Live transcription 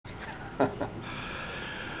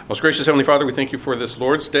Most gracious Heavenly Father, we thank you for this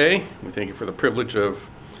Lord's Day. We thank you for the privilege of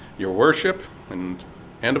your worship and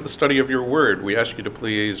of the study of your word. We ask you to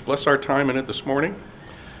please bless our time in it this morning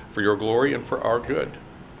for your glory and for our good.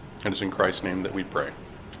 And it's in Christ's name that we pray.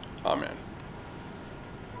 Amen.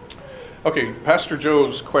 Okay, Pastor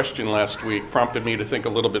Joe's question last week prompted me to think a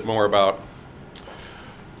little bit more about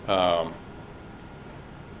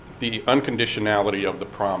the unconditionality of the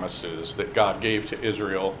promises that God gave to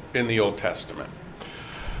Israel in the Old Testament.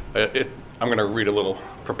 I'm going to read a little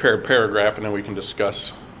prepared paragraph and then we can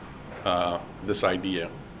discuss this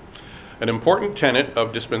idea. An important tenet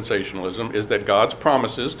of dispensationalism is that God's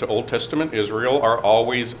promises to Old Testament Israel are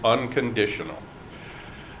always unconditional.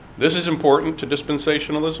 This is important to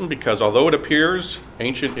dispensationalism because although it appears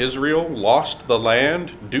ancient Israel lost the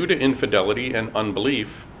land due to infidelity and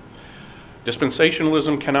unbelief,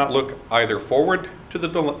 dispensationalism cannot look either forward to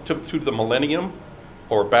the millennium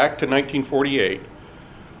or back to 1948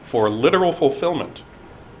 for literal fulfillment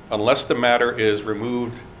unless the matter is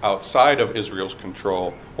removed outside of Israel's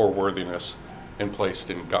control or worthiness and placed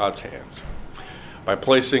in God's hands. By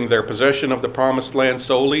placing their possession of the promised land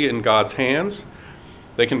solely in God's hands,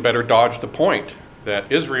 they can better dodge the point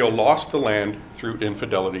that Israel lost the land through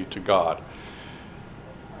infidelity to God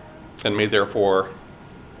and may therefore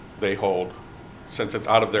they hold, since it's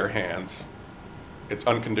out of their hands, it's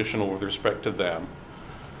unconditional with respect to them,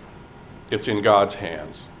 it's in God's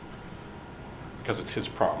hands because it's his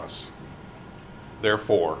promise.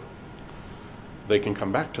 Therefore, they can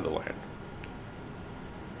come back to the land.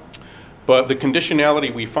 But the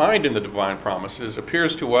conditionality we find in the divine promises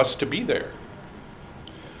appears to us to be there.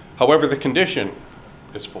 However, the condition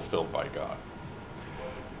is fulfilled by God.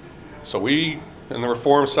 So we, in the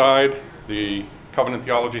Reformed side, the covenant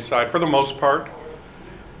theology side, for the most part,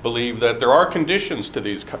 believe that there are conditions to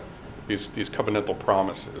these covenantal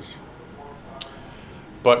promises.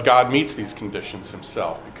 But God meets these conditions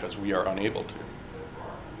himself because we are unable to.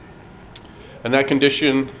 And that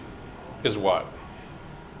condition is what?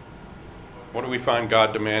 What do we find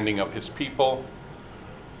God demanding of his people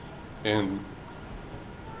in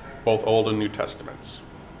both Old and New Testaments?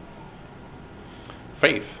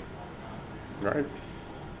 Faith, right?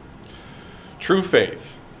 True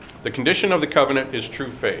faith. The condition of the covenant is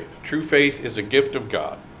true faith. True faith is a gift of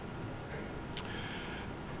God.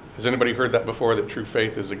 Has anybody heard that before, that true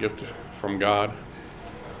faith is a gift from God?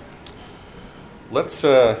 Let's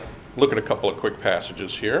look at a couple of quick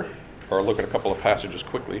passages here, or look at a couple of passages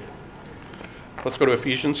quickly. Let's go to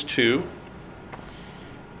Ephesians 2.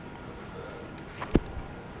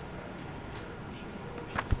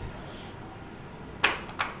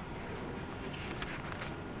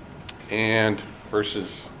 And verse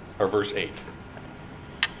 8.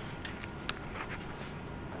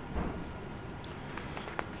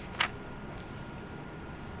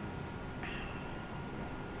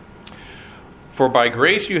 For by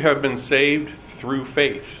grace you have been saved through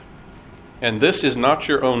faith, and this is not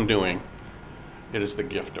your own doing, it is the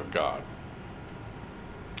gift of God.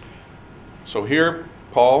 So here,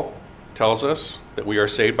 Paul tells us that we are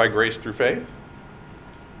saved by grace through faith.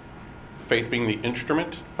 Faith being the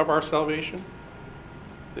instrument of our salvation,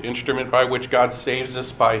 the instrument by which God saves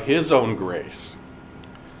us by his own grace.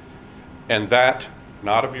 And that,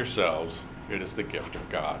 not of yourselves, it is the gift of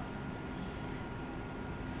God.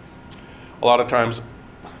 A lot of times,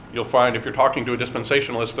 you'll find if you're talking to a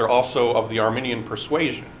dispensationalist, they're also of the Arminian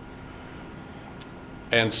persuasion.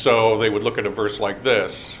 And so they would look at a verse like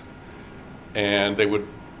this, and they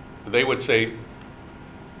would say,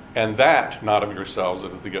 and that, not of yourselves,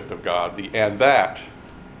 it is the gift of God. The and that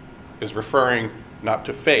is referring not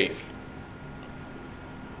to faith,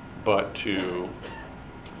 but to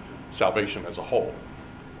salvation as a whole.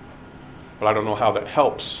 But I don't know how that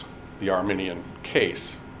helps the Arminian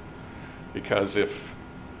case, because if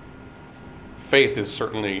faith is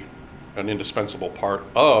certainly an indispensable part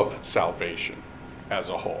of salvation as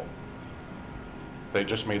a whole, they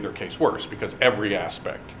just made their case worse, because every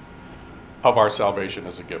aspect of our salvation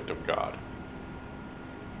is a gift of God,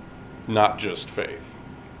 not just faith.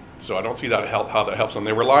 So I don't see that how that helps them.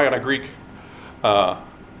 They rely on a Greek,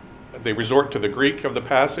 they resort to the Greek of the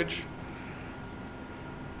passage,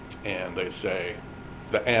 and they say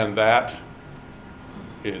the and that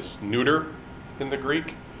is neuter in the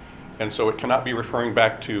Greek, and so it cannot be referring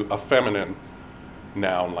back to a feminine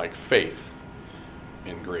noun like faith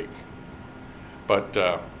in Greek. But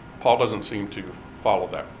Paul doesn't seem to follow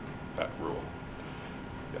that rule.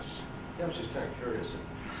 Yes? Yeah, I was just kind of curious of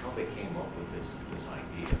how they came up with this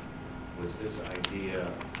idea. Was this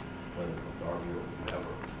idea, whether from Darby or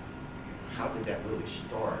whoever, how did that really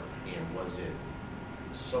start? And was it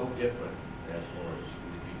so different as far as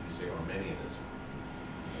you say Arminianism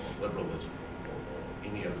or liberalism or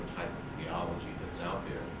any other type of theology that's out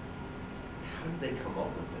there. How did they come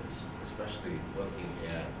up with this? Especially looking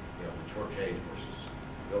at the church age versus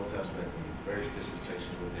the Old Testament and various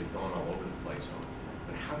dispensations where they've gone all over the place on.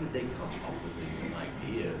 But how did they come up with these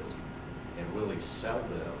ideas and really sell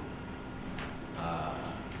them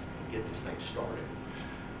and get this thing started?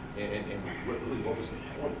 And really, what was the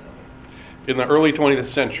point of it? In the early 20th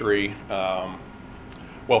century,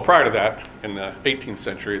 well, prior to that, in the 18th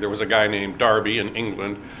century, there was a guy named Darby in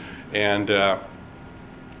England, and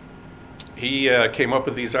he came up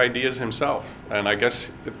with these ideas himself. And I guess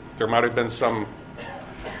there might have been some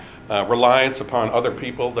reliance upon other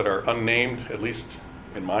people that are unnamed, at least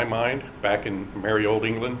in my mind, back in merry old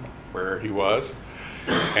England, where he was.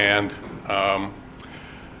 And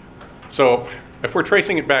so if we're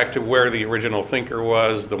tracing it back to where the original thinker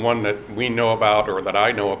was, the one that we know about, or that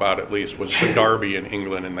I know about at least, was the Darby in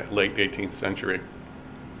England in the late 18th century.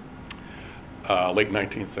 Late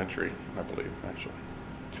 19th century, I believe, actually.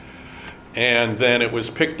 And then it was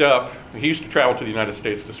picked up. He used to travel to the United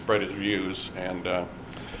States to spread his views, and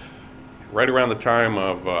right around the time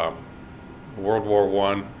of World War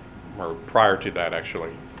I, or prior to that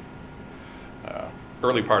actually,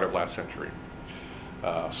 early part of last century,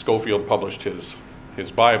 Scofield published his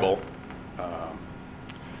Bible,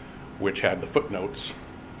 which had the footnotes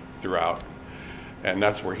throughout, and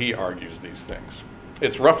that's where he argues these things.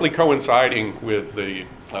 It's roughly coinciding with the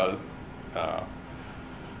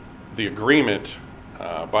agreement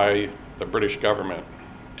by the British government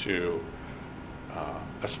to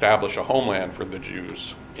establish a homeland for the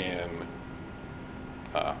Jews in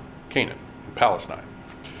Canaan, in Palestine.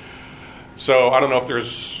 So I don't know if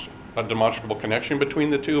there's a demonstrable connection between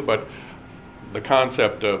the two, but the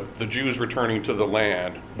concept of the Jews returning to the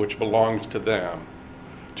land which belongs to them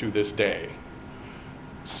to this day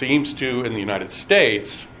seems to, in the United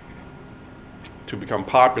States, to become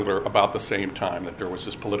popular about the same time that there was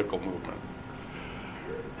this political movement.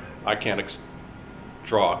 I can't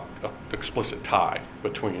draw an explicit tie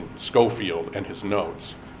between Scofield and his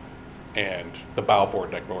notes and the Balfour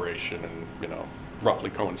Declaration, and roughly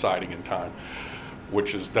coinciding in time,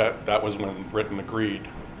 which is that was when Britain agreed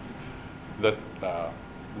that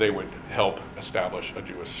they would help establish a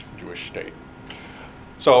Jewish state.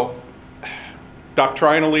 So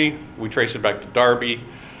doctrinally, we trace it back to Darby.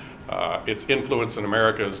 Its influence in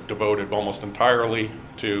America is devoted almost entirely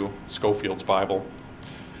to Scofield's Bible,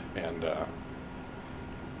 and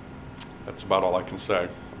that's about all I can say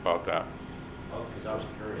about that. Well, because I was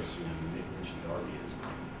curious, you mentioned Darby,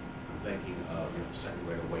 I'm thinking of the Second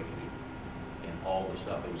Great Awakening and all the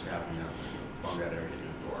stuff that was happening out in the Baghdad area in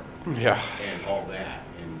New York. Yeah. And all that,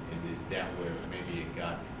 and is that where maybe it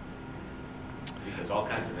got, because all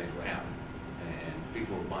kinds of things were happening, and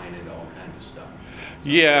people were buying into all kinds of stuff. So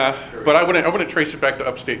yeah, but I wouldn't trace it back to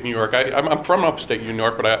upstate New York. I'm from upstate New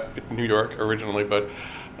York, New York originally, but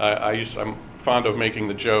I'm fond of making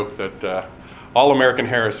the joke that all American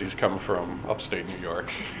heresies come from upstate New York,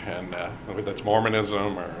 and whether that's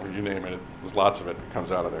Mormonism or you name it, there's lots of it that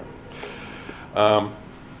comes out of there.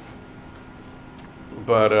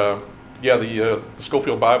 The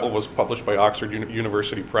Scofield Bible was published by Oxford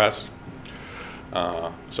University Press,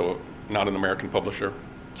 so not an American publisher,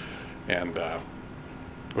 and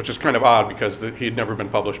which is kind of odd because he had never been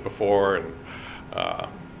published before, and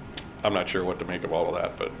I'm not sure what to make of all of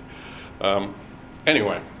that. But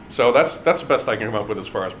anyway, so that's the best I can come up with as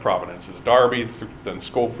far as provenance is Darby, then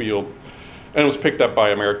Scofield, and it was picked up by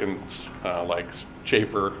Americans like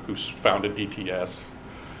Schaeffer, who founded DTS,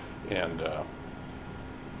 and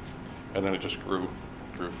then it just grew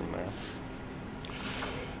from there.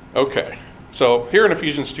 Okay, so here in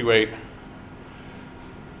Ephesians 2:8,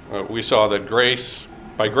 we saw that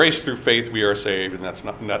by grace through faith we are saved, and that's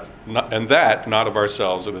not of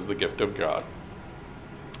ourselves; it is the gift of God.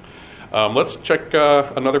 Let's check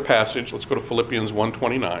another passage. Let's go to Philippians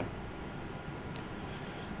 1:29.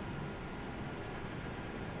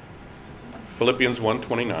 Philippians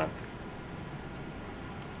 1:29.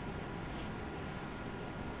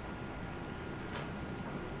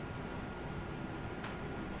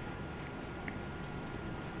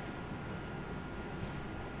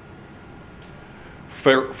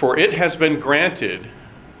 For it has been granted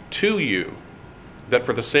to you that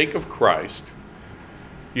for the sake of Christ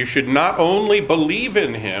you should not only believe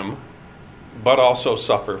in him, but also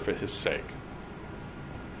suffer for his sake.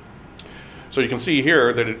 So you can see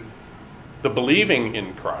here that the believing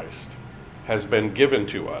in Christ has been given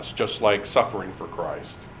to us, just like suffering for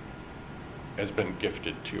Christ has been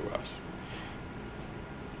gifted to us.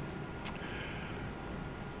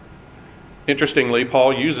 Interestingly,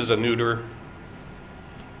 Paul uses a neuter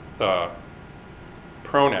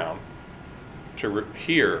pronoun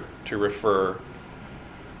here to refer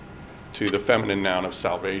to the feminine noun of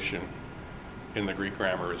salvation in the Greek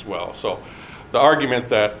grammar as well. So the argument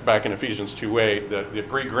that back in Ephesians 2:8, that the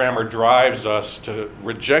Greek grammar drives us to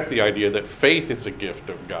reject the idea that faith is a gift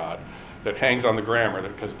of God, that hangs on the grammar,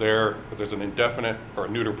 because there's an indefinite or a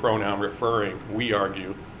neuter pronoun referring, we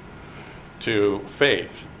argue, to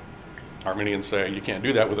faith. Arminians say you can't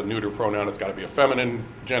do that with a neuter pronoun. It's got to be a feminine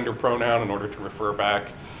gender pronoun in order to refer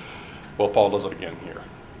back. Well, Paul does it again here.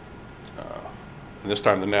 And this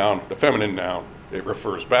time the feminine noun it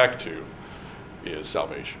refers back to is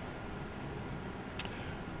salvation.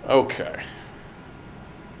 Okay.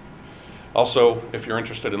 Also, if you're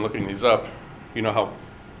interested in looking these up, you know how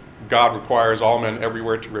God requires all men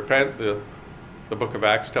everywhere to repent. The book of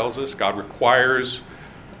Acts tells us God requires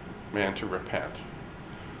man to repent.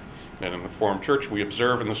 And in the Reformed Church, we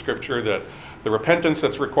observe in the Scripture that the repentance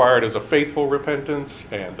that's required is a faithful repentance,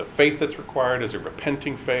 and the faith that's required is a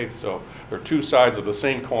repenting faith. So there are two sides of the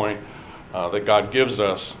same coin, that God gives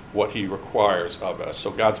us what he requires of us. So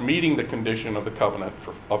God's meeting the condition of the covenant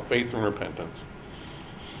of faith and repentance.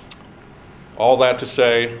 All that to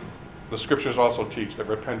say, the Scriptures also teach that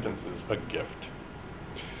repentance is a gift.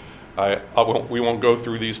 We won't go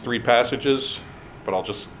through these three passages, but I'll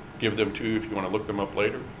just give them to you if you want to look them up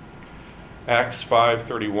later. Acts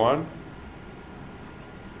 5:31.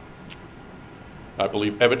 I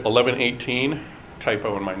believe 11:18.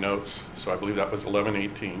 Typo in my notes, so I believe that was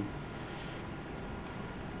 11:18.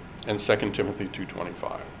 And 2 Timothy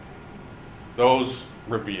 2:25. Those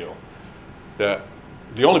reveal that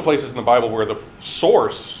the only places in the Bible where the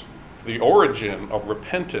source, the origin of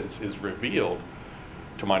repentance is revealed,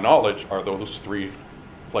 to my knowledge, are those three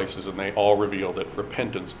places, and they all reveal that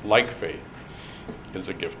repentance, like faith, is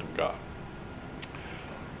a gift of God.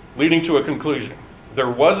 Leading to a conclusion. There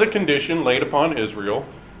was a condition laid upon Israel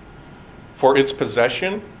for its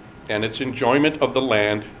possession and its enjoyment of the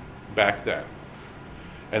land back then.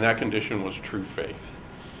 And that condition was true faith.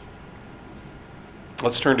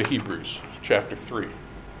 Let's turn to Hebrews chapter 3.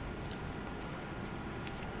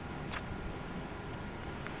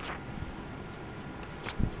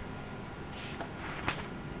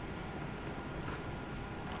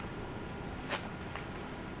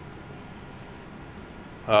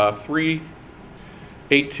 Uh,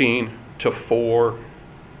 3:18 to 4,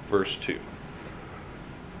 verse 2.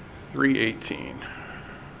 3:18.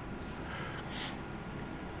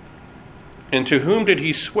 And to whom did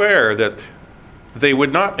he swear that they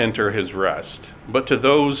would not enter his rest, but to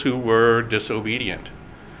those who were disobedient?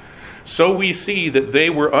 So we see that they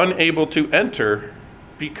were unable to enter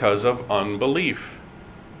because of unbelief.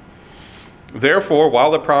 Therefore,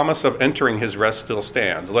 while the promise of entering his rest still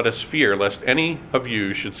stands, let us fear lest any of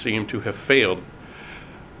you should seem to have failed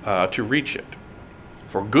to reach it.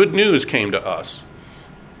 For good news came to us,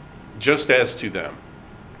 just as to them.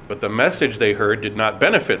 But the message they heard did not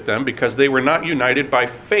benefit them because they were not united by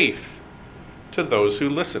faith to those who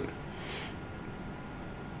listened.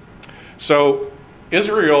 So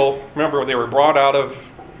Israel, remember, they were brought out of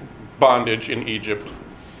bondage in Egypt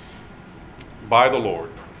by the Lord.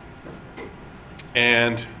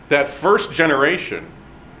 And that first generation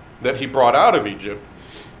that he brought out of Egypt,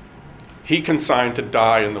 he consigned to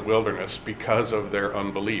die in the wilderness because of their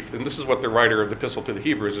unbelief. And this is what the writer of the Epistle to the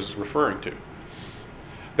Hebrews is referring to.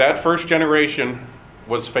 That first generation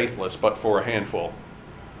was faithless, but for a handful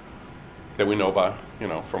that we know by,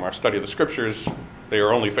 from our study of the Scriptures, they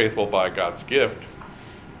are only faithful by God's gift.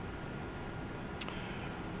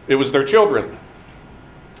 It was their children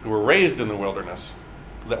who were raised in the wilderness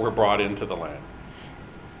that were brought into the land.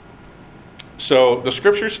 So the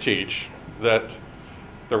Scriptures teach that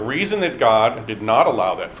the reason that God did not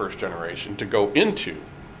allow that first generation to go into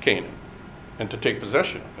Canaan and to take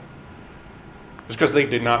possession of it is because they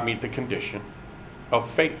did not meet the condition of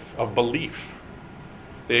faith, of belief.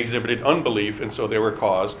 They exhibited unbelief, and so they were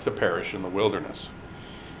caused to perish in the wilderness.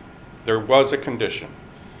 There was a condition.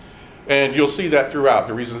 And you'll see that throughout.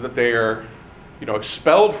 The reasons that they are,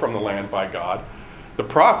 expelled from the land by God. The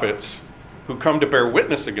prophets who come to bear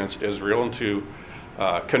witness against Israel and to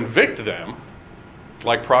convict them,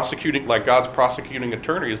 like God's prosecuting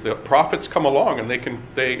attorneys, the prophets come along and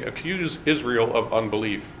they accuse Israel of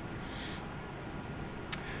unbelief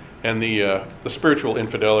and the spiritual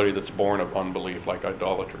infidelity that's born of unbelief, like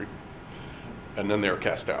idolatry, and then they're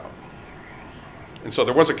cast out. And so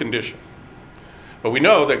there was a condition, but we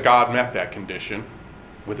know that God met that condition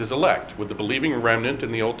with his elect, with the believing remnant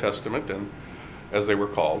in the Old Testament, and as they were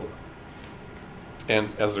called, and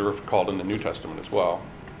as they were called in the New Testament as well.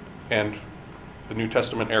 And the New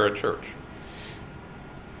Testament era church.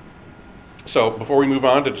 So before we move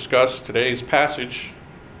on to discuss today's passage,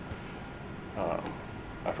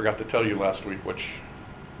 I forgot to tell you last week which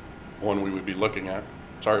one we would be looking at.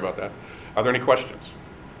 Sorry about that. Are there any questions?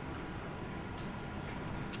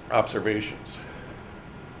 Observations?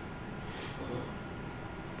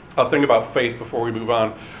 A thing about faith before we move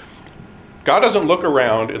on. God doesn't look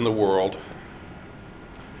around in the world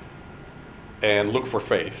and look for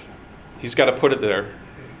faith. He's got to put it there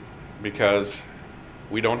because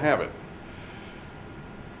we don't have it.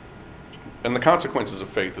 And the consequences of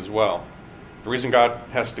faith as well. The reason God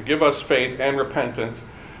has to give us faith and repentance,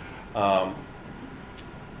 and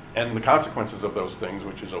the consequences of those things,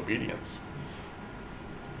 which is obedience,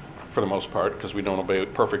 for the most part, because we don't obey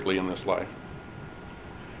it perfectly in this life.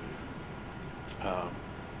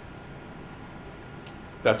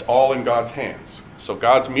 That's all in God's hands. So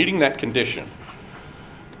God's meeting that condition.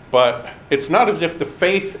 But it's not as if the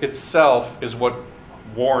faith itself is what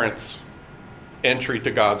warrants entry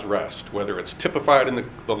to God's rest, whether it's typified in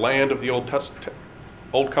the land of the Old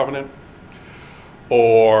Covenant,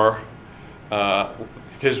 or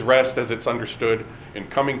his rest as it's understood in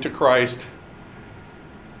coming to Christ,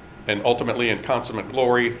 and ultimately in consummate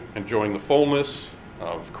glory, enjoying the fullness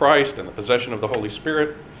of Christ and the possession of the Holy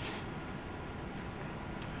Spirit.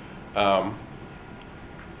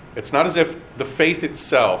 It's not as if the faith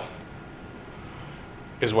itself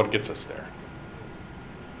is what gets us there.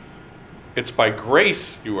 It's by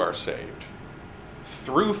grace you are saved,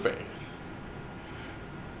 through faith.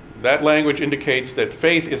 That language indicates that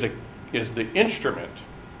faith is the instrument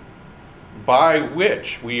by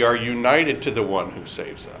which we are united to the one who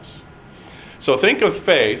saves us. So think of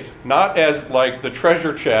faith not as like the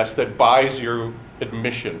treasure chest that buys your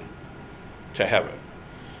admission to heaven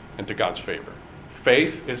and to God's favor.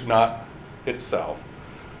 Faith is not itself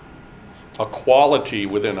a quality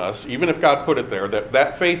within us, even if God put it there,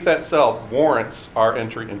 that faith itself warrants our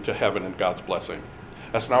entry into heaven and God's blessing.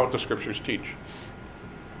 That's not what the scriptures teach.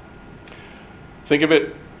 Think of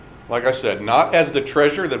it, like I said, not as the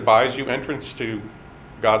treasure that buys you entrance to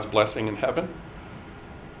God's blessing in heaven,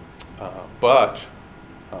 but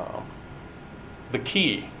the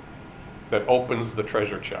key that opens the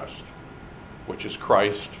treasure chest, which is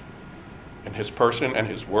Christ and his person and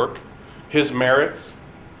his work. His merits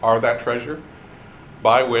are that treasure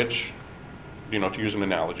by which, to use an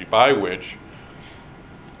analogy, by which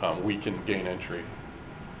we can gain entry,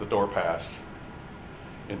 the door pass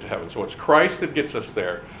into heaven. So it's Christ that gets us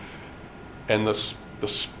there. And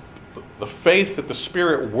the faith that the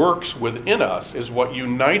Spirit works within us is what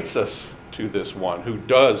unites us to this one who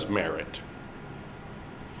does merit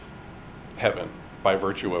heaven by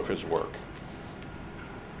virtue of his work.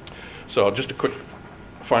 So just a quick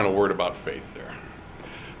final word about faith there.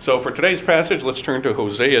 So for today's passage, let's turn to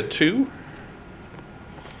Hosea 2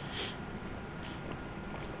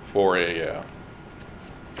 for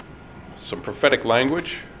some prophetic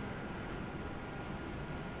language.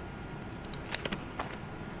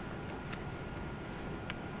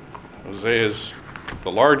 Hosea is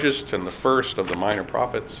the largest and the first of the minor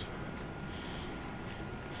prophets.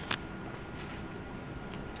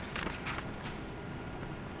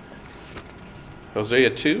 Hosea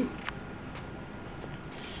 2.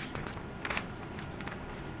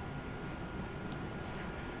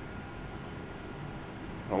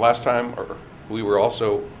 The last time, we were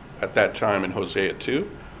also at that time in Hosea 2,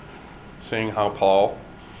 seeing how Paul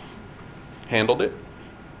handled it.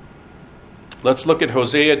 Let's look at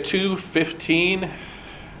Hosea 2:15.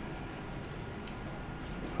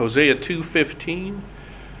 Hosea 2:15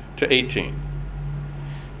 to 18.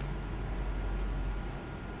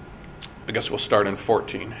 I guess we'll start in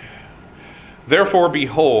 14. Therefore,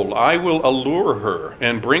 behold, I will allure her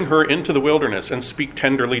and bring her into the wilderness and speak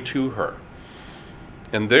tenderly to her.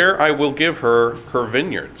 And there I will give her her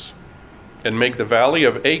vineyards and make the valley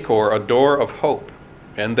of Achor a door of hope.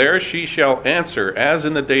 And there she shall answer as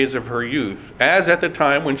in the days of her youth, as at the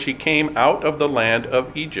time when she came out of the land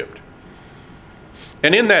of Egypt.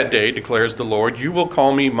 And in that day, declares the Lord, you will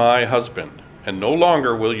call me my husband, and no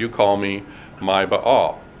longer will you call me my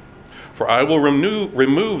Baal. For I will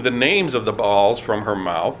remove the names of the Baals from her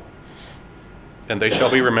mouth, and they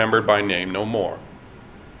shall be remembered by name no more.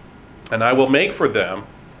 And I will make for them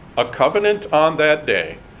a covenant on that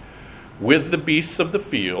day with the beasts of the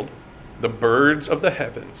field, the birds of the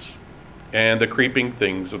heavens, and the creeping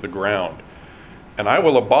things of the ground. And I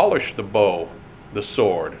will abolish the bow, the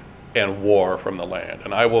sword, and war from the land.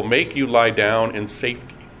 And I will make you lie down in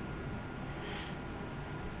safety.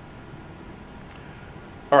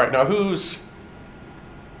 All right, now who's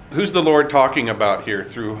the Lord talking about here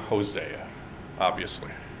through Hosea? obviously.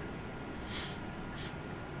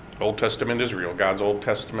 Old Testament Israel, God's Old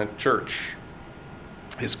Testament church,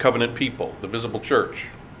 his covenant people, the visible church.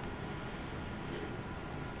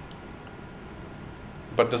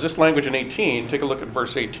 But does this language in 18, take a look at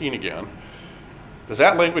verse 18 again. Does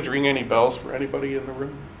that language ring any bells for anybody in the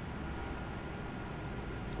room?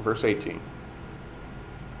 Verse 18.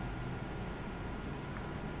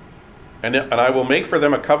 And I will make for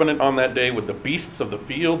them a covenant on that day with the beasts of the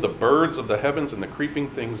field, the birds of the heavens, and the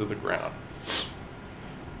creeping things of the ground.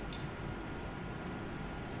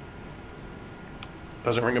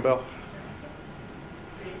 Does it ring a bell?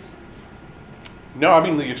 No, I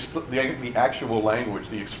mean the actual language,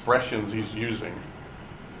 the expressions he's using.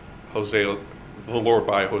 Hosea, the Lord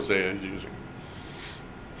by Hosea is using.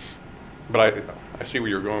 But I see where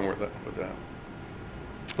you're going with that.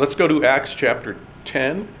 Let's go to Acts chapter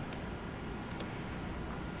 10.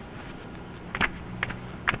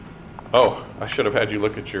 Oh, I should have had you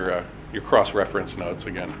look at your cross-reference notes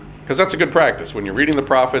again. Because that's a good practice. When you're reading the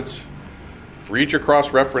prophets, read your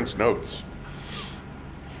cross-reference notes.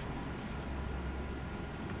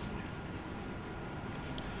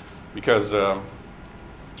 Because, the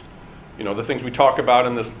things we talk about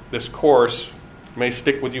in this course may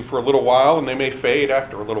stick with you for a little while, and they may fade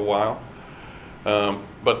after a little while.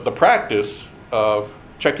 But the practice of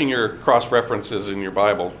checking your cross-references in your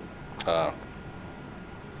Bible,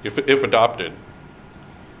 if adopted,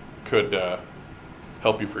 could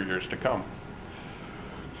help you for years to come.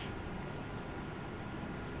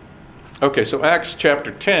 Okay, so Acts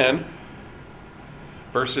chapter 10,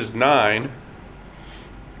 verses 9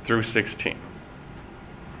 through 16.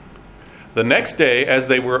 The next day, as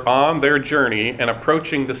they were on their journey and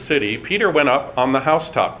approaching the city, Peter went up on the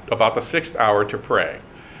housetop about the 6th hour to pray.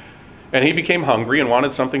 And he became hungry and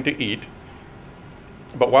wanted something to eat.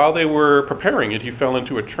 But while they were preparing it, he fell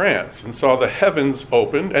into a trance and saw the heavens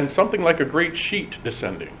opened and something like a great sheet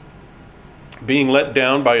descending, being let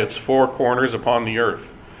down by its four corners upon the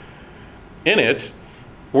earth. In it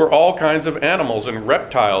were all kinds of animals and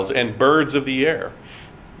reptiles and birds of the air.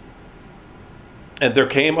 And there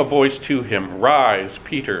came a voice to him, "Rise,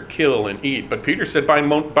 Peter, kill and eat." But Peter said, By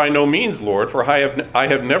no means, Lord, for I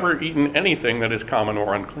have never eaten anything that is common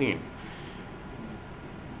or unclean."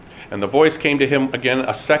 And the voice came to him again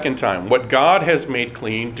a second time, "What God has made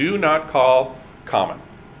clean, do not call common."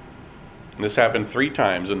 And this happened 3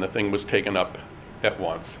 times, and the thing was taken up at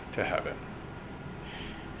once to heaven.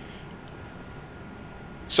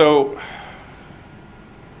 So,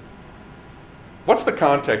 what's the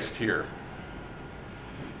context here?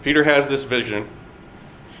 Peter has this vision.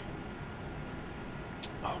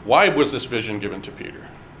 Why was this vision given to Peter?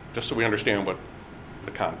 Just so we understand what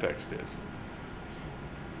the context is.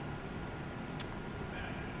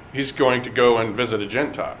 He's going to go and visit a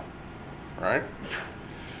Gentile, right?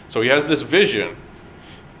 So he has this vision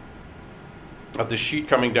of the sheet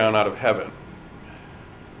coming down out of heaven.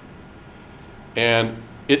 And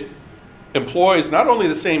it employs not only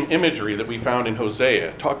the same imagery that we found in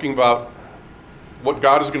Hosea, talking about what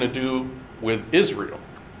God is going to do with Israel.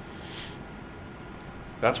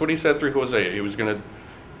 That's what he said through Hosea. He was going to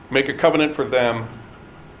make a covenant for them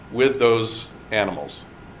with those animals.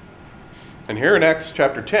 And here in Acts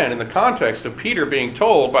chapter 10, in the context of Peter being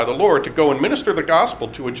told by the Lord to go and minister the gospel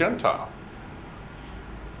to a Gentile,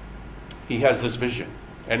 he has this vision.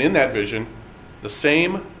 And in that vision, the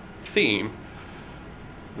same theme,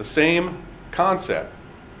 the same concept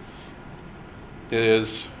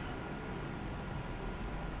is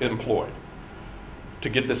employed to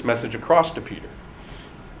get this message across to Peter.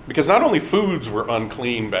 Because not only foods were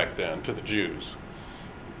unclean back then to the Jews,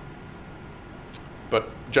 but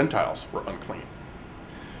Gentiles were unclean.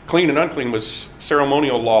 Clean and unclean was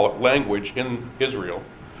ceremonial law language in Israel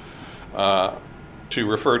to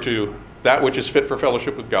refer to that which is fit for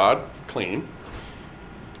fellowship with God, clean,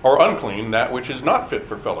 or unclean, that which is not fit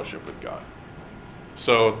for fellowship with God.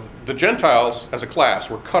 So the Gentiles, as a class,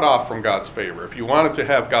 were cut off from God's favor. If you wanted to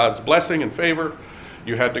have God's blessing and favor,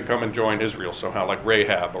 you had to come and join Israel somehow, like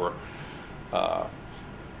Rahab or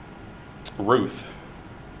Ruth.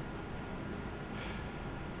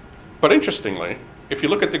 But interestingly, if you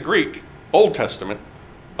look at the Greek Old Testament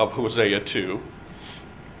of Hosea 2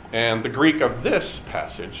 and the Greek of this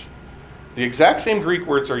passage, the exact same Greek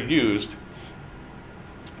words are used,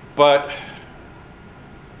 but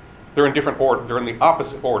they're in different order. They're in the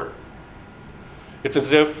opposite order. It's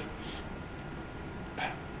as if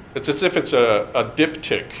it's a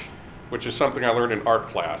diptych, which is something I learned in art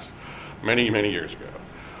class many, many years ago.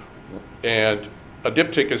 And a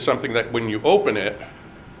diptych is something that when you open it,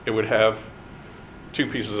 it would have two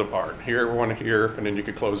pieces of art. Here, one here, and then you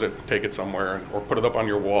could close it, take it somewhere, or put it up on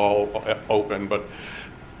your wall open, but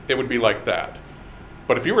it would be like that.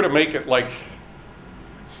 But if you were to make it like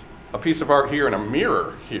a piece of art here and a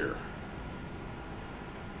mirror here,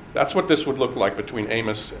 that's what this would look like between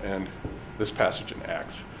Amos and this passage in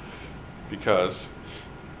Acts. Because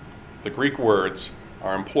the Greek words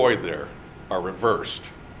are employed there are reversed,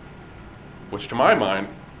 which to my mind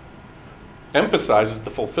emphasizes the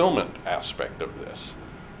fulfillment aspect of this.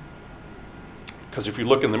 Because if you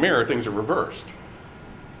look in the mirror, things are reversed.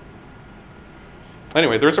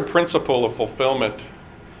 Anyway, there's a principle of fulfillment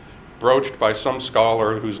broached by some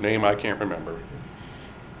scholar whose name I can't remember.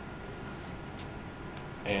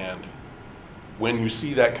 And when you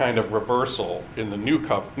see that kind of reversal in the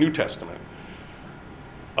New Testament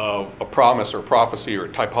of a promise or prophecy or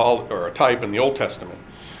a type in the Old Testament,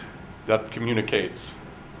 that communicates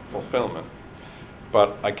fulfillment.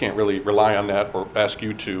 But I can't really rely on that or ask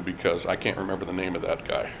you to, because I can't remember the name of that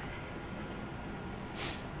guy.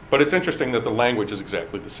 But it's interesting that the language is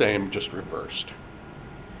exactly the same, just reversed.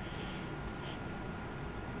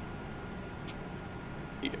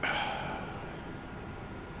 Yeah.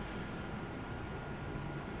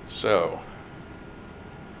 So,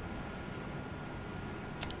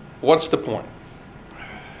 what's the point?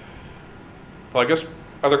 Well, I guess,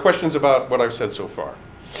 are there questions about what I've said so far?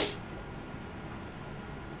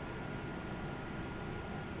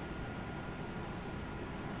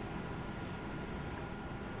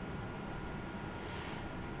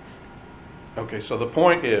 Okay, so the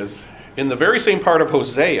point is, in the very same part of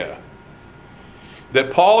Hosea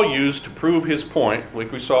that Paul used to prove his point,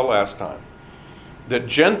 like we saw last time, that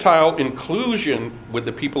Gentile inclusion with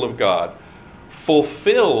the people of God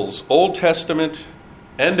fulfills Old Testament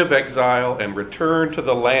end of exile and return to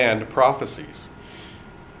the land prophecies.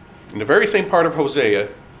 In the very same part of Hosea,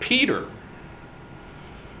 Peter,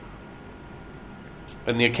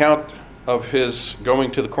 in the account of his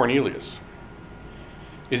going to the Cornelius,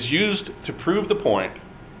 is used to prove the point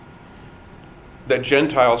that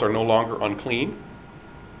Gentiles are no longer unclean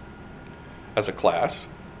as a class.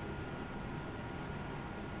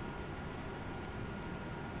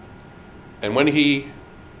 And when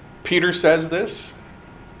Peter says this,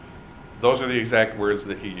 those are the exact words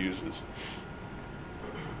that he uses.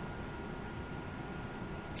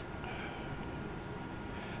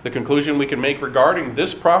 The conclusion we can make regarding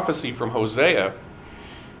this prophecy from Hosea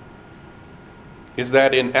is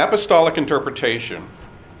that in apostolic interpretation,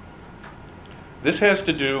 this has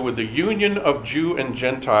to do with the union of Jew and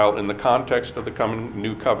Gentile in the context of the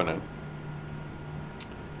new covenant.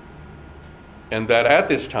 And that at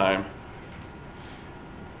this time,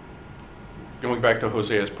 going back to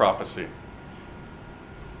Hosea's prophecy,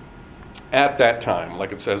 at that time,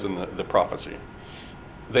 like it says in the prophecy,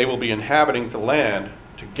 they will be inhabiting the land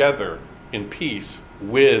together in peace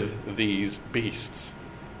with these beasts.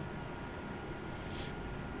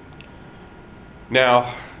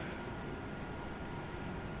 Now,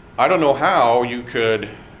 I don't know how you could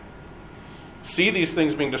see these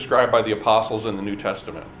things being described by the apostles in the New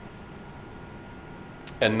Testament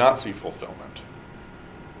and not see fulfillment.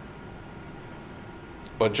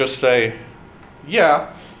 But just say,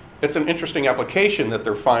 yeah, it's an interesting application that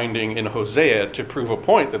they're finding in Hosea to prove a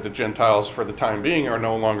point that the Gentiles for the time being are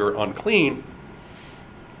no longer unclean,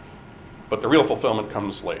 but the real fulfillment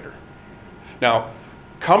comes later. Now,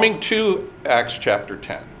 coming to Acts chapter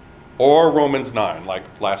 10 or Romans 9, like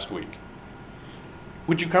last week,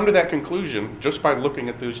 would you come to that conclusion just by looking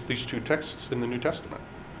at these two texts in the New Testament?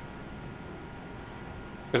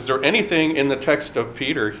 Is there anything in the text of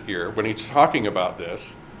Peter here, when he's talking about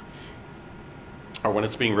this, or when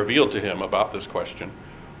it's being revealed to him about this question,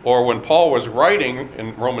 or when Paul was writing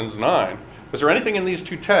in Romans 9, is there anything in these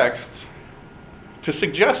two texts to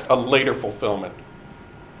suggest a later fulfillment,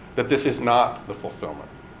 that this is not the fulfillment?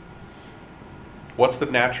 What's the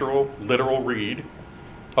natural, literal read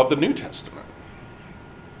of the New Testament?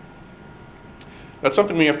 That's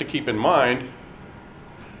something we have to keep in mind,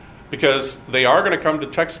 because they are going to come to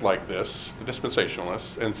texts like this, the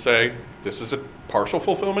dispensationalists, and say, this is a partial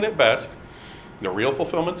fulfillment at best, the real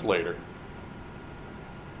fulfillment's later.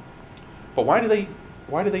 But why do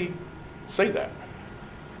they say that?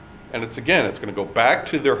 And it's going to go back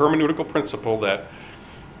to their hermeneutical principle that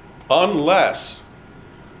unless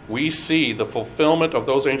we see the fulfillment of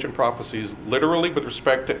those ancient prophecies literally with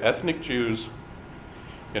respect to ethnic Jews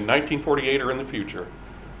in 1948 or in the future,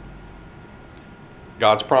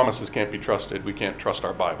 God's promises can't be trusted. We can't trust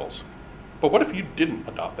our Bibles. But what if you didn't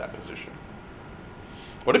adopt that position?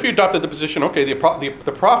 What if you adopted the position, okay,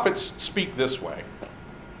 the prophets speak this way.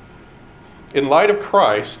 In light of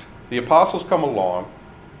Christ, the apostles come along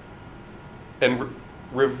and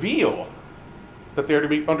reveal that they're to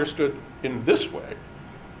be understood in this way,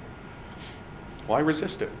 why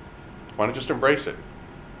resist it? Why not just embrace it?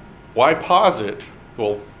 Why posit,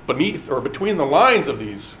 beneath or between the lines of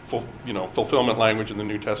these fulfillment language in the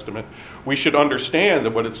New Testament, we should understand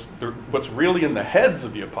that what's really in the heads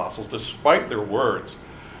of the apostles, despite their words,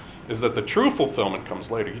 is that the true fulfillment comes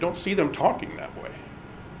later. You don't see them talking that way.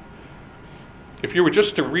 If you were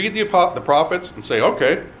just to read the prophets and say,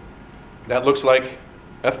 okay, that looks like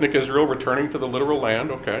ethnic Israel returning to the literal land,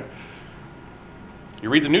 okay. You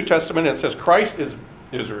read the New Testament and it says Christ is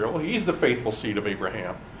Israel. He's the faithful seed of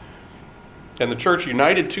Abraham. And the church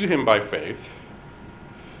united to him by faith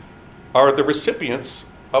are the recipients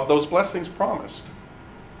of those blessings promised.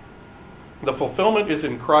 The fulfillment is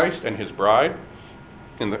in Christ and his bride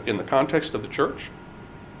in the context of the church.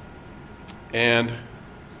 And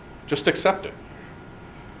just accept it.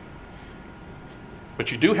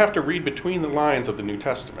 But you do have to read between the lines of the New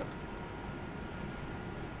Testament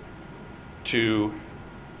to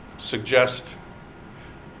suggest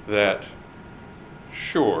that,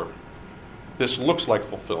 sure, this looks like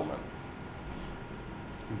fulfillment,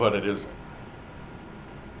 but it isn't.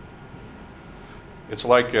 It's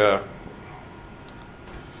like,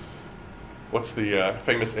 what's the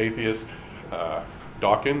famous atheist,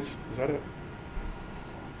 Dawkins? Is that it?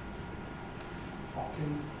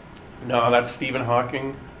 Hawkins? No, that's Stephen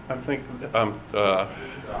Hawking. I think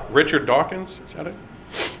Richard Dawkins. Is that it?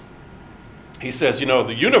 He says,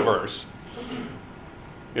 the universe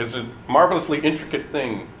is a marvelously intricate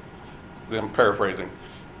thing. I'm paraphrasing.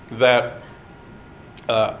 That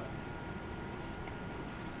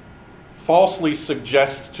falsely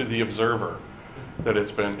suggests to the observer that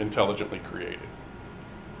it's been intelligently created.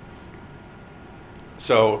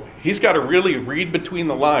 So he's got to really read between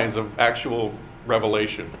the lines of actual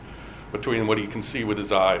revelation, between what he can see with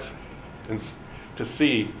his eyes, and to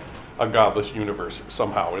see a godless universe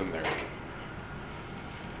somehow in there.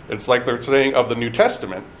 It's like they're saying of the New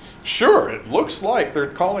Testament, sure, it looks like they're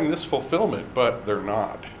calling this fulfillment, but they're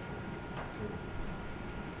not.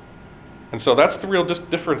 And so that's the real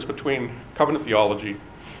difference between covenant theology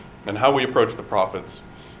and how we approach the prophets,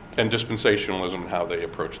 and dispensationalism and how they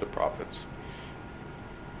approach the prophets.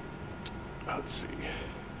 Let's see.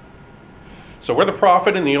 So where the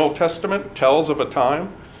prophet in the Old Testament tells of a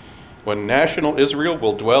time when national Israel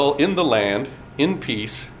will dwell in the land in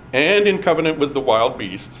peace and in covenant with the wild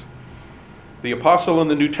beasts, the apostle in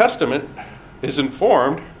the New Testament is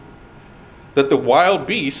informed that the wild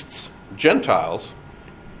beasts, Gentiles,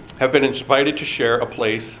 have been invited to share a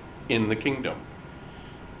place in the kingdom,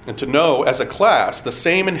 and to know as a class the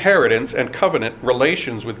same inheritance and covenant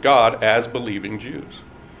relations with God as believing Jews.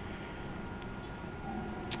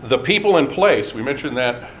 The people in place, we mentioned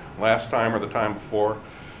that last time or the time before,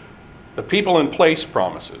 the people in place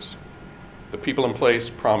promises. The people in place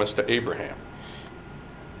promised to Abraham,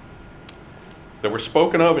 that were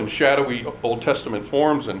spoken of in shadowy Old Testament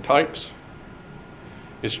forms and types,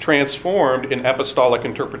 is transformed in apostolic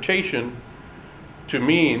interpretation to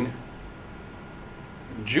mean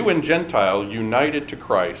Jew and Gentile united to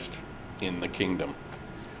Christ in the kingdom.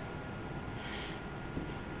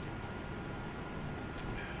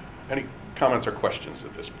 Any comments or questions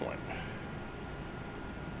at this point?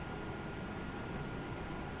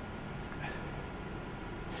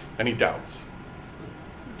 Any doubts?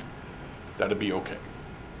 That'd be okay.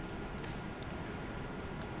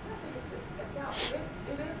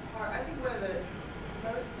 It is hard. I think one of the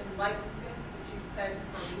most enlightened things that you've said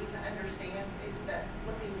for me to understand is that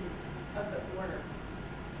flipping of the order.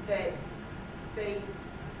 That do you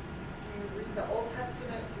read the Old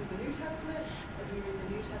Testament through the New Testament, or do you read the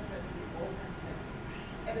New Testament through the Old Testament?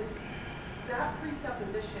 And that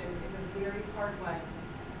presupposition is a very hard one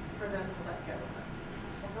for them to let go of,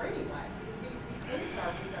 or for anyone, because we cling to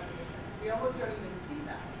our presuppositions. We almost don't even see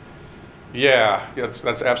that. Yeah,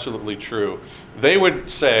 that's absolutely true. They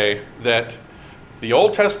would say that the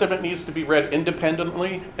Old Testament needs to be read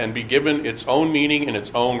independently and be given its own meaning in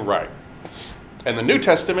its own right. And the New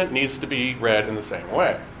Testament needs to be read in the same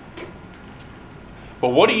way. But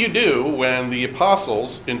what do you do when the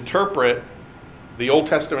apostles interpret the Old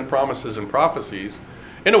Testament promises and prophecies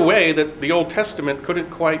in a way that the Old Testament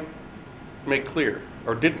couldn't quite make clear,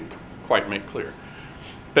 or didn't quite make clear?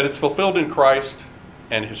 That it's fulfilled in Christ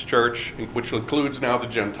and his church, which includes now the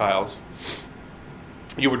Gentiles.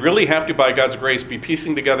 You would really have to, by God's grace, be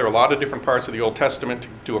piecing together a lot of different parts of the Old Testament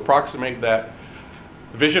to approximate that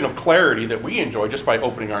vision of clarity that we enjoy just by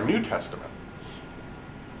opening our New Testament.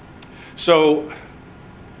 So,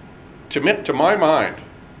 to my mind,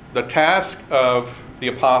 the task of the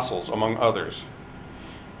apostles, among others,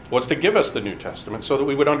 was to give us the New Testament so that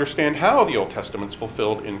we would understand how the Old Testament's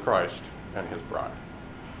fulfilled in Christ and his bride.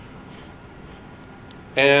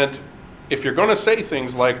 And if you're going to say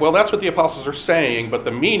things like, well, that's what the apostles are saying, but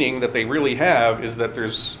the meaning that they really have is that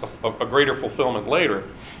there's a greater fulfillment later,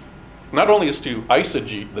 not only is to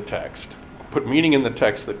eisegete the text, put meaning in the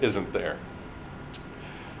text that isn't there,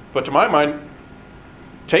 but to my mind,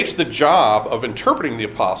 takes the job of interpreting the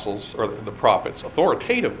apostles or the prophets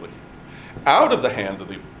authoritatively out of the hands of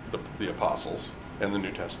the apostles and the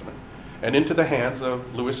New Testament and into the hands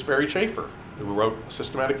of Louis Sperry Chafer, who wrote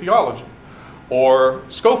Systematic Theology, or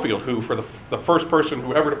Scofield, who for the first person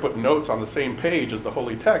who ever to put notes on the same page as the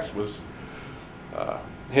Holy Text was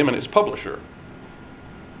him and his publisher.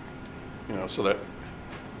 So that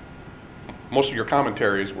most of your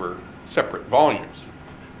commentaries were separate volumes.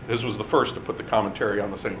 This was the first to put the commentary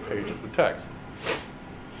on the same page as the text.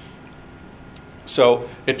 So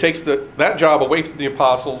it takes that job away from the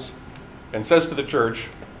apostles and says to the church,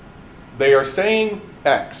 they are saying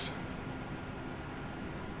X.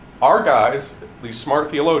 Our guys, these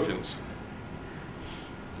smart theologians,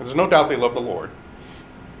 there's no doubt they love the Lord.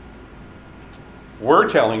 We're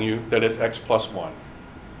telling you that it's X plus 1.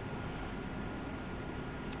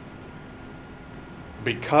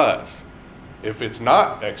 Because if it's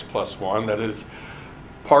not X plus 1, that is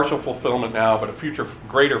partial fulfillment now, but a future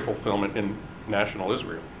greater fulfillment in national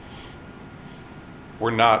Israel,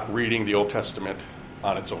 we're not reading the Old Testament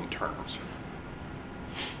on its own terms.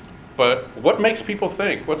 But what makes people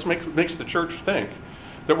think, what makes the church think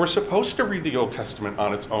that we're supposed to read the Old Testament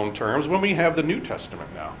on its own terms when we have the New Testament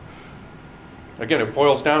now? Again, it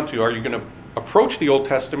boils down to, are you going to approach the Old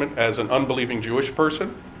Testament as an unbelieving Jewish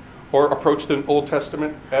person, or approach the Old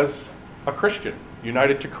Testament as a Christian,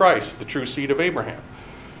 united to Christ, the true seed of Abraham,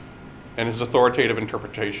 and his authoritative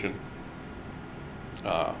interpretation,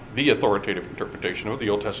 the authoritative interpretation of the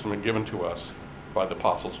Old Testament given to us by the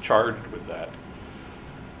apostles charged with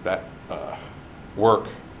that work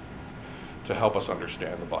to help us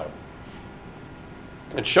understand the Bible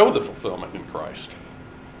and show the fulfillment in Christ.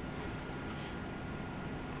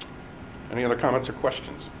 Any other comments or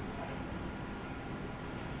questions?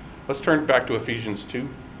 Let's turn back to Ephesians 2.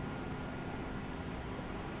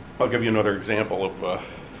 I'll give you another example of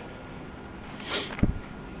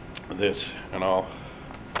this, and I'll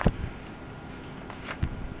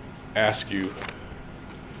ask you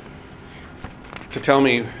to tell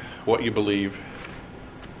me what you believe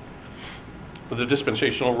of the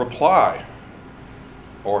dispensational reply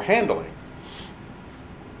or handling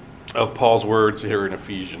of Paul's words here in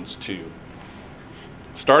Ephesians 2.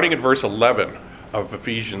 Starting at verse 11 of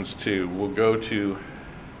Ephesians 2, we'll go to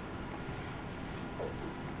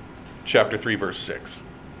chapter 3, verse 6.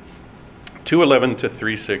 2:11 to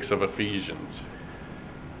 3:6 of Ephesians.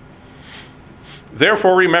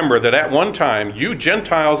 Therefore remember that at one time you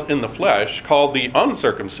Gentiles in the flesh, called the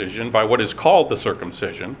uncircumcision by what is called the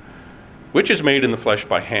circumcision, which is made in the flesh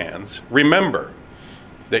by hands, remember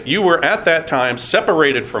that you were at that time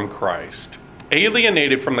separated from Christ,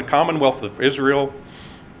 alienated from the commonwealth of Israel,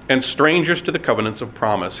 and strangers to the covenants of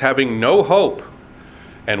promise, having no hope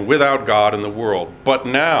and without God in the world. But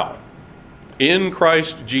now, in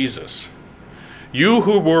Christ Jesus, you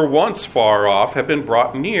who were once far off have been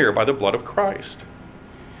brought near by the blood of Christ.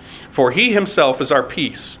 For he himself is our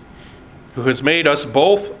peace, who has made us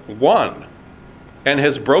both one, and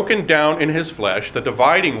has broken down in his flesh the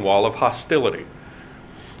dividing wall of hostility,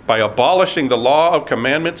 by abolishing the law of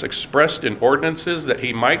commandments expressed in ordinances, that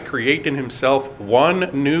he might create in himself one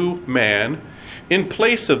new man in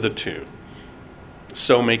place of the two,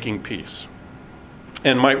 so making peace,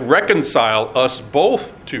 and might reconcile us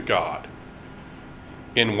both to God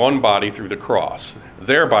in one body through the cross,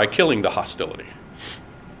 thereby killing the hostility.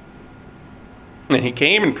 And he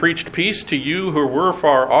came and preached peace to you who were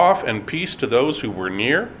far off, and peace to those who were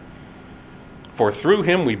near. For through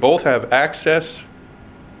him we both have access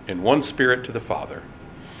in one Spirit to the Father.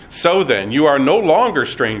 So then, you are no longer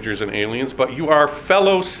strangers and aliens, but you are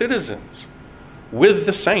fellow citizens with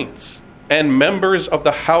the saints and members of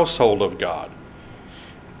the household of God,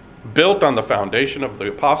 built on the foundation of the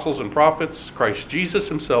apostles and prophets, Christ Jesus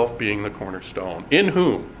himself being the cornerstone, in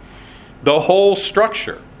whom the whole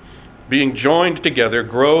structure, being joined together,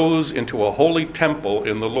 grows into a holy temple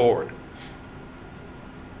in the Lord.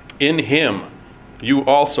 In him you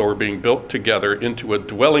also are being built together into a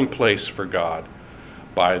dwelling place for God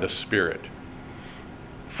by the Spirit.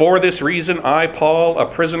 For this reason, I, Paul, a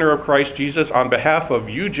prisoner of Christ Jesus, on behalf of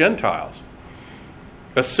you Gentiles,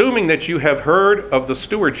 assuming that you have heard of the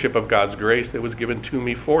stewardship of God's grace that was given to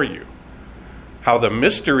me for you, how the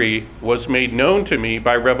mystery was made known to me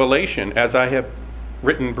by revelation, as I have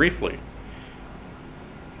written briefly.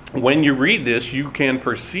 When you read this, you can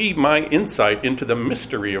perceive my insight into the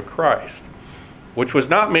mystery of Christ, which was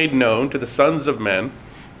not made known to the sons of men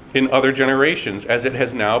in other generations, as it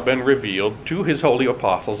has now been revealed to his holy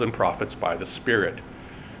apostles and prophets by the Spirit.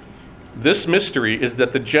 This mystery is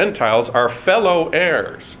that the Gentiles are fellow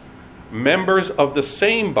heirs, members of the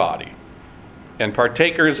same body, and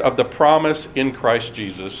partakers of the promise in Christ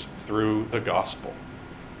Jesus through the gospel.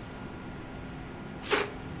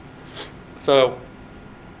 So,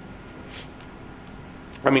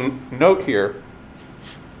 note here,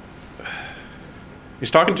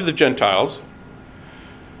 he's talking to the Gentiles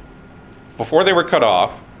before they were cut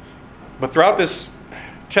off, but throughout this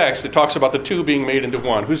text, it talks about the two being made into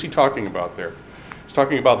one. Who's he talking about there? He's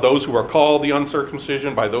talking about those who are called the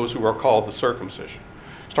uncircumcision by those who are called the circumcision.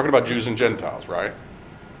 He's talking about Jews and Gentiles, right?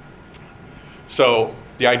 So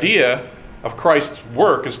the idea of Christ's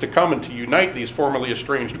work is to come and to unite these formerly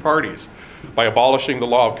estranged parties by abolishing the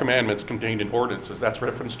law of commandments contained in ordinances. That's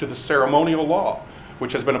reference to the ceremonial law,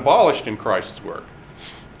 which has been abolished in Christ's work.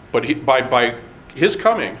 But by his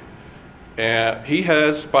coming, he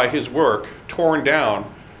has, by his work, torn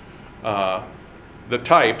down the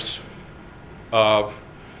types of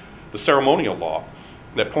the ceremonial law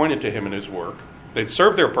that pointed to him in his work. They'd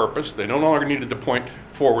served their purpose. They no longer needed to point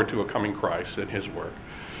forward to a coming Christ in his work.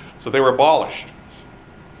 So they were abolished.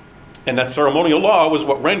 And that ceremonial law was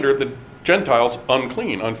what rendered the Gentiles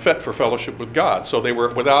unclean, unfit for fellowship with God. So they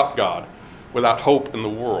were without God, without hope in the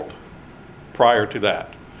world prior to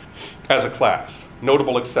that, as a class.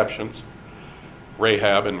 Notable exceptions,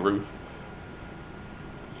 Rahab and Ruth.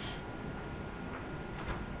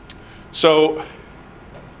 So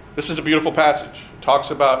this is a beautiful passage. It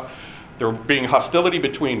talks about there being hostility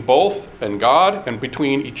between both and God and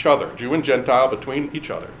between each other, Jew and Gentile, between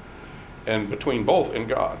each other, and between both and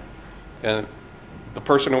God. And the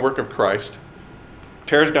person and work of Christ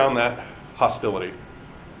tears down that hostility.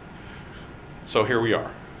 So here we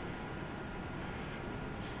are.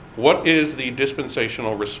 What is the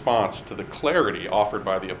dispensational response to the clarity offered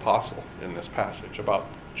by the apostle in this passage about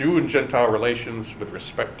Jew and Gentile relations with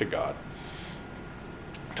respect to God?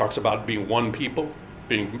 It talks about being one people,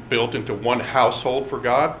 being built into one household for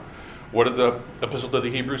God. What did the Epistle to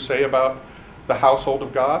the Hebrews say about the household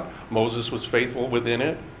of God? Moses was faithful within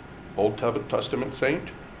it, Old Testament saint.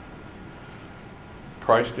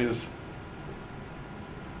 Christ is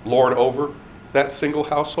Lord over that single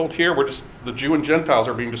household. Here, the Jew and Gentiles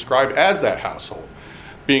are being described as that household,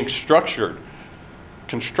 being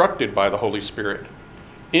constructed by the Holy Spirit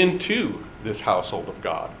into this household of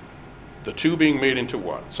God. The two being made into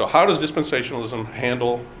one. So how does dispensationalism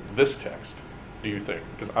handle this text, do you think?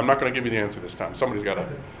 Because I'm not going to give you the answer this time. Somebody's got to.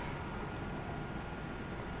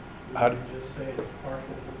 How do you just say it's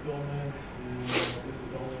partial fulfillment, and this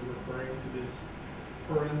is only referring to this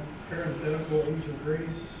parenthetical age of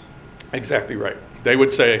grace? Exactly right. They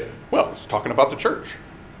would say, well, it's talking about the church.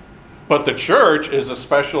 But the church is a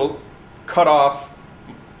special cut off,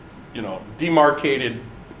 demarcated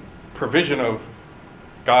provision of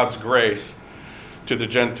God's grace to the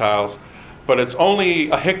Gentiles. But it's only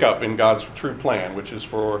a hiccup in God's true plan, which is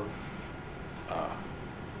for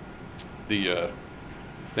the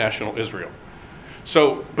national Israel.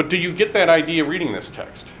 So, but do you get that idea reading this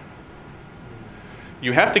text?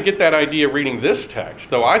 You have to get that idea reading this text,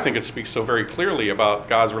 though I think it speaks so very clearly about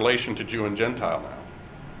God's relation to Jew and Gentile now.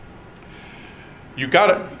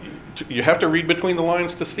 You have to read between the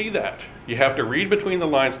lines to see that. You have to read between the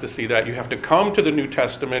lines to see that. You have to come to the New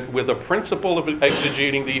Testament with a principle of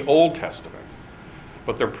exegeting the Old Testament.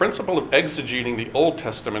 But the principle of exegeting the Old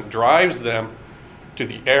Testament drives them to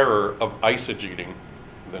the error of eisegeting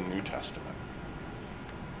the New Testament.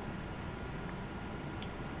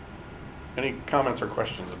 Any comments or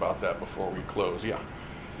questions about that before we close? Yeah.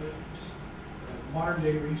 Just modern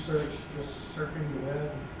day research, just surfing the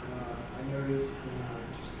web, I noticed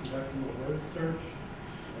just conducting a word search,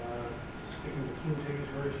 sticking to King James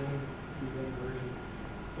Version, using version.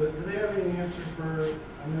 But do they have any answer for,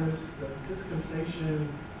 I noticed that dispensation,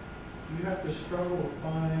 you have to struggle to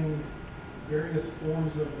find various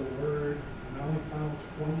forms of the word, and I only found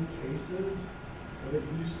 20 cases of it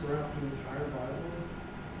used throughout the entire Bible.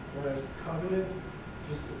 Whereas covenant,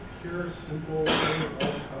 just the pure, simple word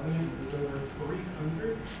of covenant, is over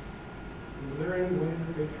 300. Is there any way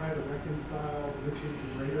that they try to reconcile which is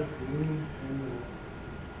the greater theme and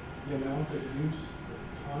the amount of use,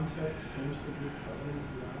 the context seems to be covenant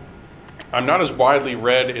throughout? I'm not as widely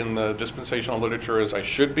read in the dispensational literature as I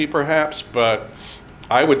should be, perhaps, but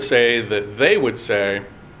I would say that they would say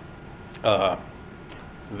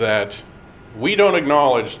that we don't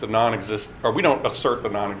acknowledge the we don't assert the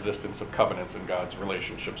non-existence of covenants in God's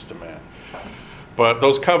relationships to man. But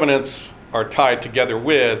those covenants are tied together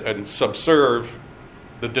with and subserve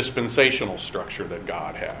the dispensational structure that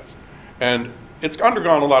God has. And it's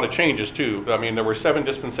undergone a lot of changes too. I mean, there were 7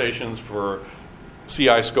 dispensations for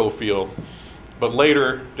C.I. Scofield, but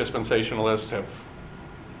later dispensationalists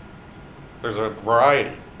there's a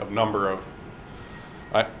variety of number of,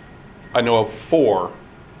 I know of 4,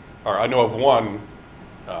 or I know of one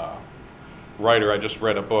writer. I just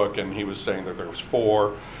read a book and he was saying that there was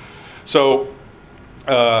 4. So,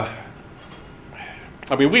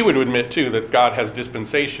 we would admit too that God has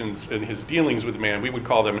dispensations in his dealings with man. We would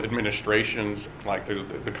call them administrations, like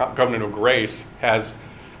the covenant of grace has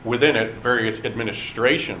within it various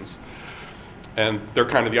administrations. And they're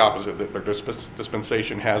kind of the opposite, that their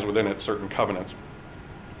dispensation has within it certain covenants.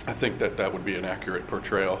 I think that would be an accurate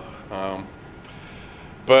portrayal.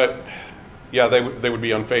 But yeah, they would be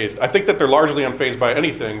unfazed. I think that they're largely unfazed by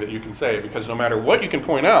anything that you can say, because no matter what you can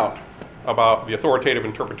point out about the authoritative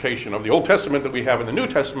interpretation of the Old Testament that we have in the New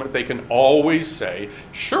Testament, they can always say,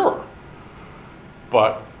 sure.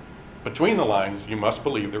 But between the lines, you must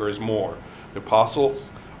believe there is more. The apostles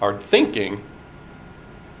are thinking,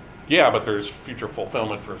 yeah, but there's future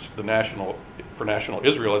fulfillment for national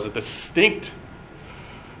Israel as a distinct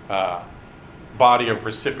body of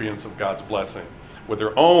recipients of God's blessing with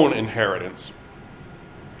their own inheritance,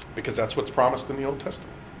 because that's what's promised in the Old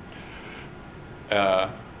Testament.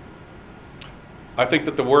 I think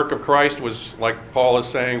that the work of Christ was, like Paul is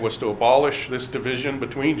saying, was to abolish this division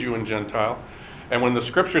between Jew and Gentile. And when the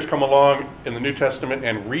scriptures come along in the New Testament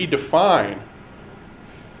and redefine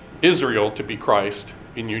Israel to be Christ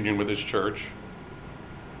in union with his church,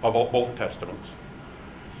 of both testaments,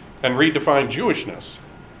 and redefine Jewishness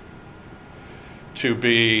to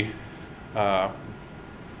be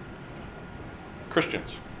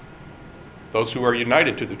Christians, those who are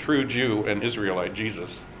united to the true Jew and Israelite,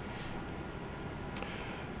 Jesus,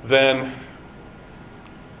 then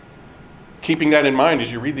keeping that in mind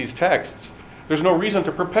as you read these texts, there's no reason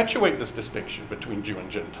to perpetuate this distinction between Jew and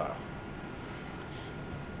Gentile.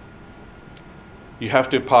 You have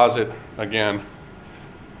to posit, again,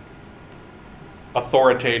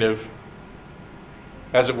 authoritative,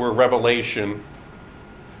 as it were, revelation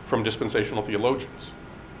from dispensational theologians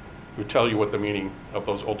who tell you what the meaning of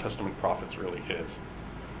those Old Testament prophets really is.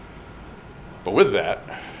 But with that,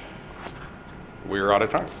 we're out of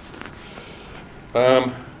time.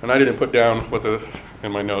 And I didn't put down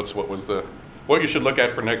in my notes what you should look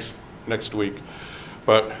at for next week,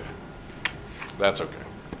 but that's okay.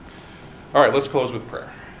 All right, let's close with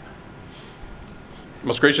prayer.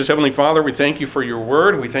 Most gracious Heavenly Father, we thank you for your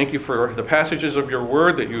word. We thank you for the passages of your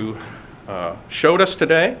word that you showed us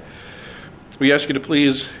today. We ask you to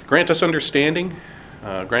please grant us understanding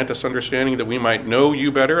that we might know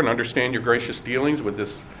you better and understand your gracious dealings with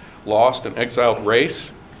this lost and exiled race,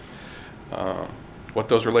 what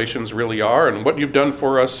those relations really are, and what you've done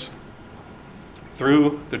for us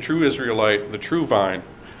through the true Israelite, the true vine,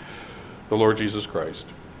 the Lord Jesus Christ.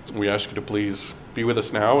 We ask you to please be with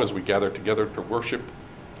us now as we gather together to worship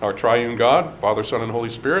our triune God, Father, Son, and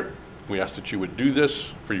Holy Spirit. We ask that you would do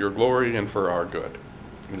this for your glory and for our good.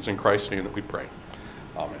 It is in Christ's name that we pray.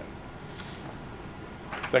 Amen.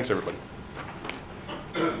 Thanks, everybody.